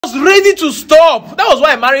was ready to stop. That was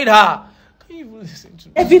why I married her. Can you even listen to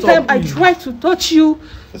me? Every time I try to touch you,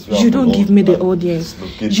 you don't give me the audience.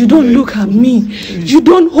 You don't look at me. You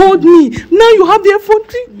don't hold me. Now you have the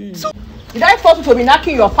effrontery. So, did I force you to be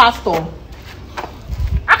knacking your pastor?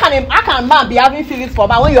 How can a man be having feelings for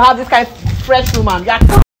man when you have this kind of fresh woman?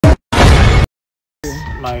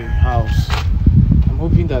 My house. I'm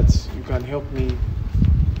hoping that you can help me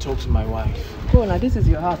talk to my wife. Go now, this is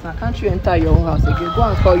your house. Now can't you enter your own house again? Go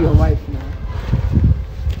and call your wife now.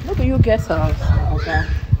 Look at you guest house. Okay.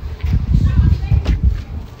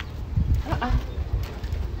 I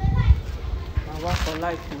work for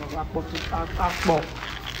life, you know.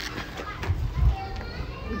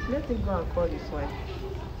 Let him go and call his wife.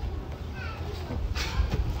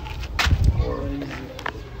 Oh, easy.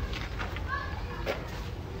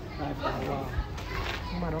 Wow.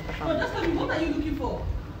 Just tell me, what are you looking for?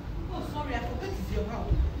 Oh, sorry, I forgot it's your house.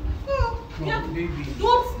 Oh, yeah. Baby.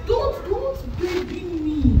 Don't baby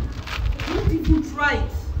me. Don't even try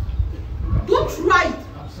it. Don't try it.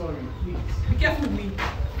 I'm sorry, please. Be careful with me.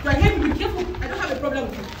 You are here, be careful. I don't have a problem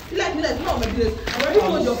with you. You like me, that's not my business. I already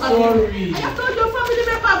told your family. I have told your family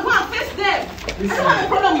members, go and face them. Listen, I don't have a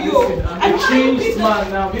problem with you. Listen, I'm a changed man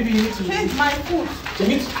now. Maybe you need to change my food. You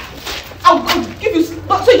need to... I'll give you.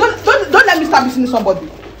 So you don't let me start beating somebody.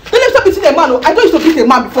 Don't let me start beating a man. I told you to beat a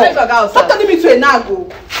man before. Stop telling me to a nago.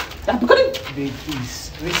 Babe,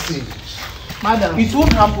 please listen. Madam, it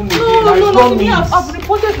won't happen again. No. I've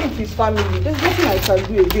reported him to his family. There's nothing I can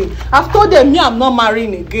do again. I've told them I'm not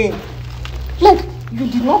marrying again. Like, you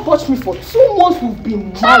did not touch me for 2 months. We've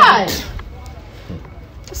been married.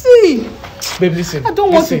 See, babe, listen. I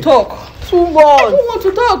don't want to talk. 2 months. I don't want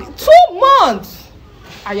to talk. 2 months.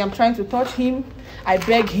 I am trying to touch him. I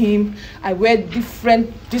beg him. I wear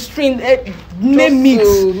different name mix.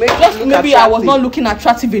 Just maybe I was not looking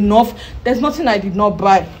attractive enough. There's nothing I did not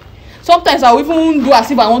buy. Sometimes I will even do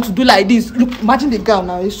as if I want to do like this. Look, imagine the gown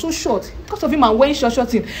now. It's so short. Because of him, I'm wearing short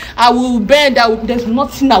thing. I will bend. There's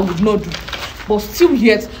nothing I would not do. But still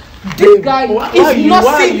yet, this guy is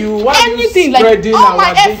not seeing anything. Like all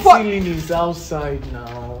my effort. The ceiling is outside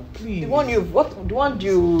now. Please. The one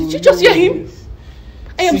you. Did you just hear him?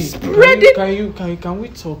 I am spreading. Can we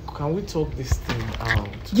talk this thing out?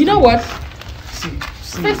 You know what? See.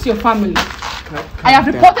 Face your family. I have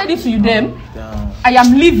reported it to them. I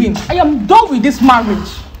am leaving. I am done with this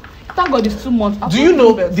marriage. Thank God it's 2 months. Do you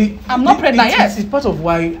know I'm not pregnant yet. It's part of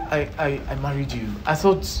why I married you. I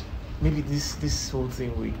thought maybe this whole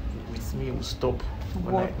thing with me will stop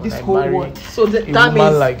when I marry so that woman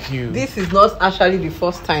means like you. This is not actually the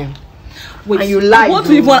first time. Wait, and you lie. Want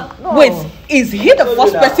to even wait? Is he the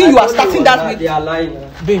first person you are starting that with? They are lying.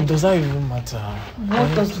 Babe, does that even matter?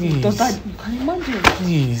 What does that? You can imagine.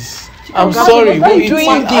 Please, I'm sorry.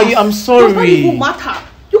 I'm sorry. Does that even matter?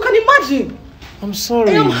 You can imagine. I'm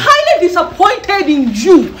sorry. I am highly disappointed in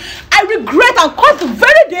you. I regret and cause the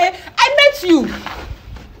very day I met you.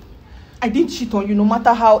 I didn't cheat on you, no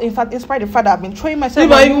matter how. In fact, in spite of the fact that I've been throwing myself.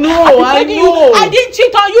 Babe, I know. I didn't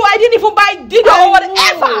cheat on you. I didn't even buy dinner or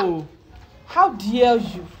whatever. How dare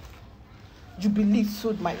you? You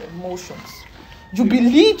belittled my emotions. You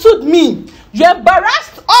belittled me. You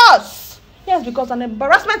embarrassed us. Yes, because an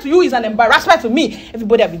embarrassment to you is an embarrassment to me.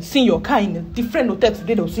 Everybody have been seeing your car in a different hotel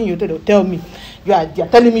today. They'll see you. They'll tell me you are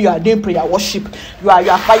telling me you are doing prayer worship. You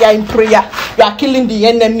are fire in prayer. You are killing the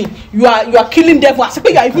enemy. You are killing devil. I say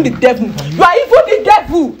you are even the devil. You are even the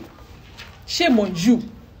devil. Shame on you.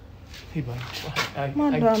 Hey,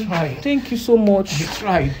 Madam, I tried. Thank you so much. I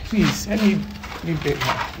tried. Please, let me beg you,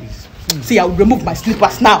 please. See, I will remove my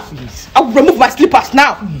slippers now. Please. I will remove my slippers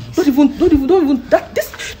now. Please. Don't even.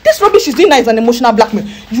 This rubbish is doing now is an emotional blackmail.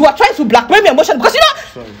 You are trying to blackmail me emotionally because you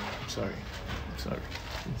know. I'm sorry.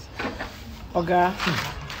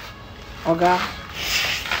 Oga.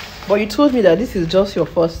 But you told me that this is just your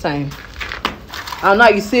first time. And now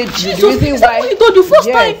you said the reason why. What you told you first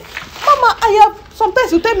time, Mama. I have.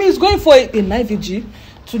 Sometimes you tell me he's going for a night vigil.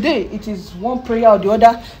 Today it is one prayer or the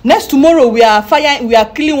other. Next tomorrow we are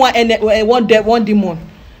killing one demon.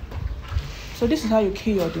 So this is how you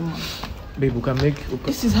kill your demon. Babe, we can make.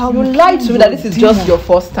 This is how you lied to me that this is just your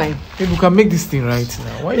first time. Babe, we can make this thing right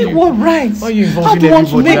now. Why right? Why are you involving How do you want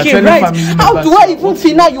to make it right? How do I even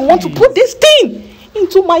see now? You want to put this thing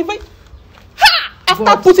into my vein?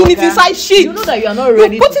 After putting it inside sheet. You know that you are not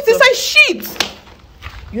ready. You put it inside sheet.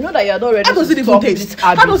 You know that you are not ready. How does it even taste?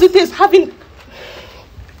 How does it taste having? Oh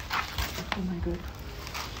my God.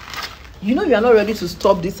 You know you are not ready to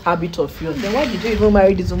stop this habit of yours. Then why did you even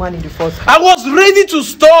marry this woman in the first place? I was ready to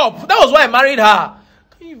stop. That was why I married her.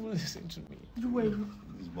 Can you even listen to me?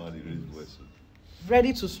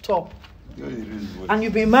 Ready to stop. And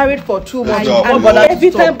you've been married for 2 months. And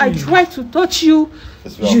every time I try to touch you,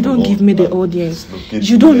 you don't give me the audience.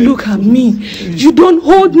 You don't look at me. You don't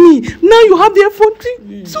hold me. Now you have the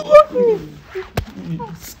effrontery to hold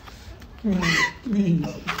me.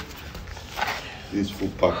 This full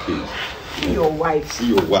package. See your wife. See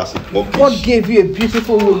your wife. God gave you a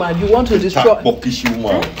beautiful woman. You want to destroy. Bockish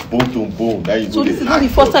woman. Bone to bone. So this is not the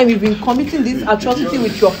first time you've been committing this atrocity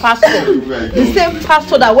with your pastor. The same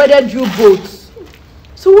pastor that wedded you both.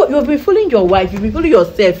 So what? You've been fooling your wife. You've been fooling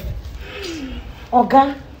yourself.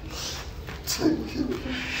 Oga.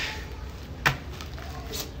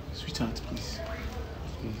 Sweetheart, please.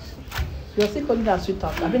 You're still calling her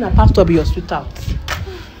sweetheart. I've been a pastor, be your sweetheart.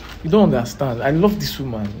 You don't understand. I love this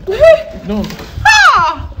woman. No.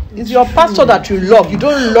 It's your pastor that you love. You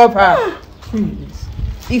don't love her. Please.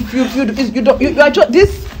 If you are just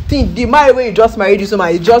this thing. The marriage way you just married this woman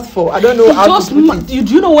is just for I don't know how to put it.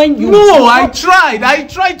 Do you know when you? No, I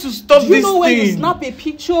tried to stop this thing. Do you know when you snap a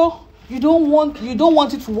picture? You don't want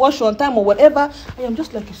it to wash on time or whatever. I am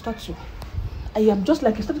just like a statue. In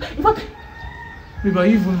fact, Babe, are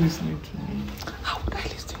you even listening to me? How would I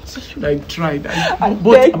listen to you? I tried. I'm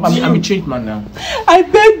a changed man now. I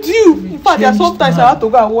begged you. In fact, there are sometimes I have to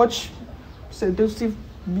go and watch seductive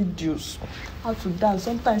videos. How to dance.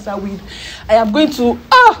 Sometimes I am going to.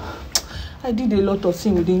 I did a lot of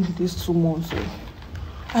things within these 2 months.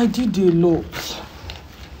 I did a lot.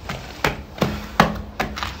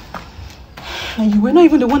 And you were not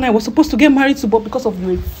even the one I was supposed to get married to, but because of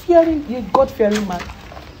you a God-fearing man,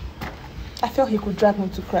 I felt he could drag me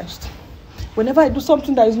to Christ. Whenever I do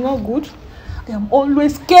something that is not good, I am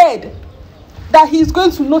always scared that he is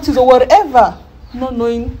going to notice or whatever, not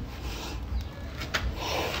knowing.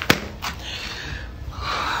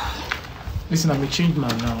 Listen, I'm a changed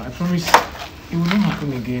man now. I promise it will not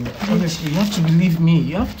happen again. Honestly, you have to believe me.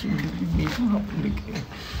 You have to believe me. It will not happen again.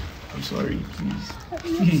 I'm sorry, please.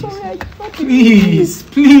 Please. I'm sorry, I cannot please.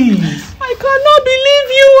 I cannot believe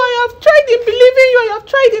you. I have tried in believing you. I have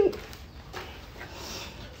tried in.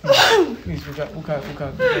 Please, we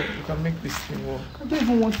can make this thing work. I don't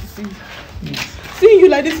even want to see you. Please. Seeing you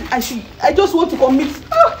like this, I just want to commit.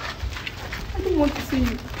 I don't want to see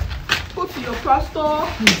you. Go to your pastor,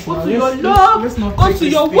 please, go to your love, go to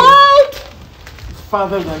your world.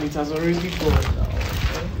 Farther than it has already gone now.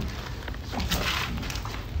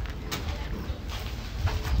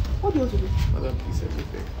 What do you want to do? Madam, please,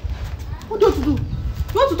 everything. What do you want to do?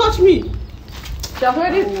 You want to touch me? She has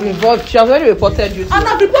already reported you. And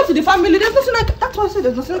I've reported to the family. There's nothing that's why I said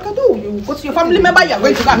there's nothing I can do. You go to your family member, you are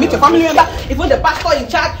going to go and meet your family member. Even the pastor in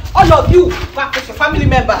charge, all of you, go and meet your family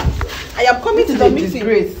member. I am coming to the meeting.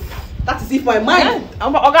 Disgrace. That is if my mind. Okay,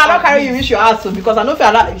 I don't carry you reach your house because I know if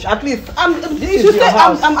at least I'm living in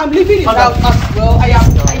house as well.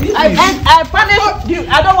 I promise you,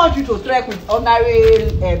 I don't want you to trek with ordinary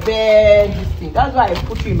bed, this thing. That's why I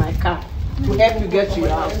put you in my car to help you get to your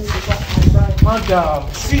house.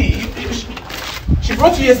 Madam, see, she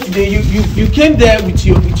brought you yesterday. You came there with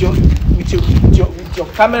your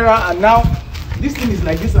camera, and now this thing is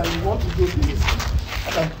like this, and you want to do this.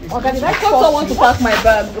 Okay, did I call someone to pack my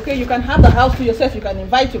bag? Okay, you can have the house to yourself. You can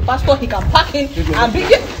invite your pastor. He can pack in and bring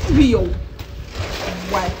it to you.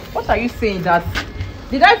 Why? What are you saying? That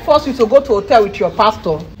did I force you to go to hotel with your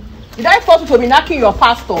pastor? Did I force you to be knacking your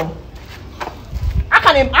pastor? How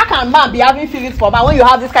can man be having feelings for man when you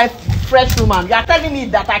have this kind of fresh woman? You are telling me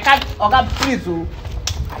that I can't. Okay, please, you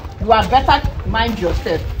are better mind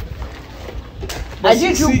yourself. But I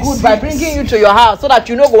did you good by bringing you to your house so that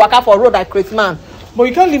you know go walk out for road like crazy man. But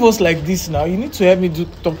you can't leave us like this now. You need to help me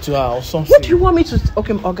talk to her or something. What do you want me to?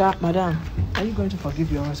 Okay, Oga, madam, are you going to forgive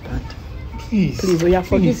your husband? Please. Please, we are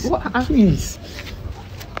forgive. Please.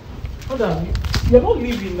 Madam, you're not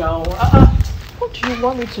leaving now. What do you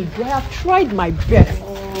want me to do? I have tried my best. I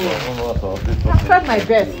have tried my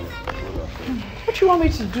best. What do you want me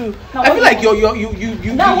to do? Now, I feel like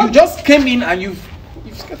you just came in and you've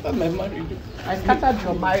scattered my marriage. I scattered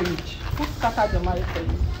your marriage. Who scattered your marriage for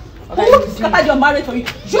you? Okay, who scattered your marriage for you?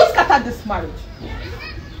 You scattered this marriage.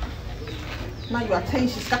 Now you are saying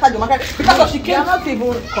she scattered your marriage because she came. You are not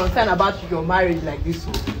even concerned about your marriage like this.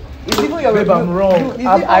 It's even your. Babe, I'm wrong.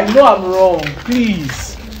 I know I'm wrong.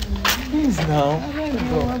 Please. Please now.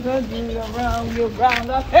 You're round.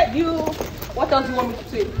 I've heard you. What else do you want me to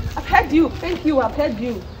say? I've heard you. Thank you. I've heard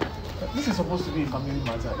you. This is supposed to be a family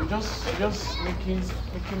matter. You're just making it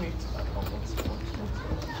uncomfortable.